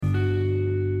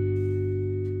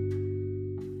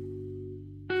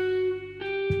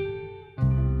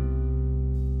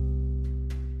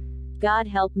God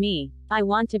help me. I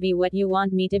want to be what you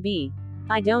want me to be.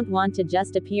 I don't want to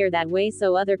just appear that way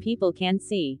so other people can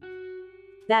see.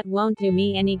 That won't do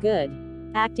me any good.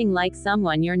 Acting like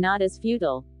someone you're not is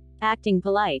futile. Acting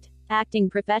polite. Acting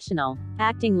professional.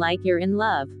 Acting like you're in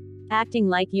love. Acting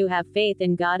like you have faith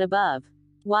in God above.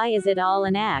 Why is it all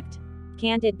an act?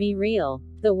 Can't it be real?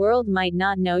 The world might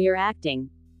not know you're acting.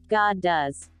 God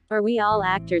does. Are we all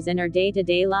actors in our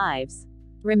day-to-day lives?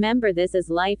 Remember, this is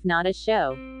life, not a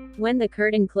show. When the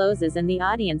curtain closes and the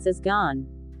audience is gone,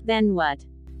 then what?